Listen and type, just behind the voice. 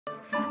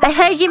I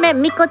heard you met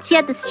Miko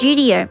at the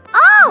studio.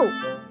 Oh!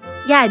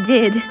 Yeah, I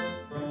did.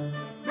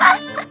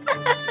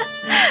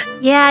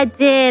 Yeah, I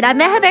did. I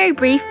met her very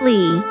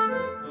briefly.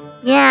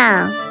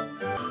 Yeah.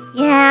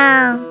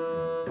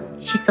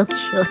 She's so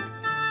cute.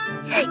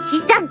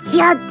 She's so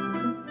cute.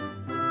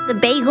 The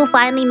bagel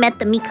finally met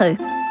the Miko.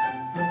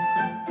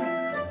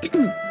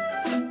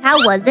 How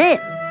was it?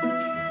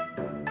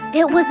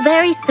 It was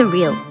very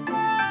surreal.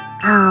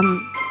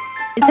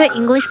 Is her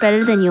English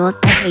better than yours?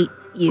 I hate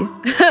you.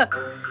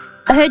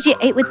 I heard you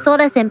ate with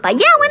Soda Senpai.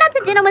 Yeah, I went out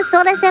to dinner with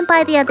Soda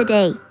Senpai the other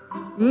day.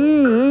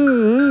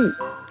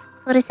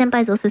 Soda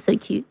Senpai is also so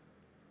cute.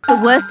 The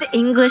worst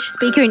English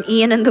speaker in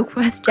Ian and the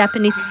worst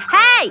Japanese.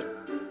 Hey!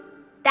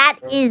 That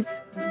is...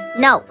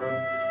 No.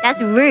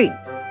 That's rude.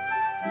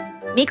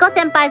 Miko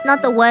Senpai is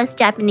not the worst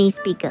Japanese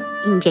speaker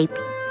in JP.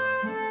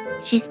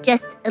 She's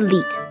just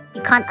elite.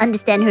 You can't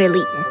understand her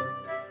eliteness.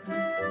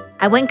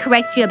 I won't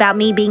correct you about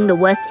me being the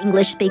worst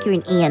English speaker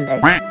in Ian,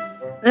 though.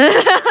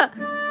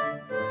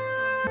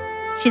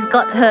 She's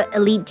got her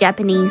elite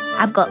Japanese.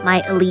 I've got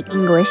my elite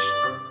English.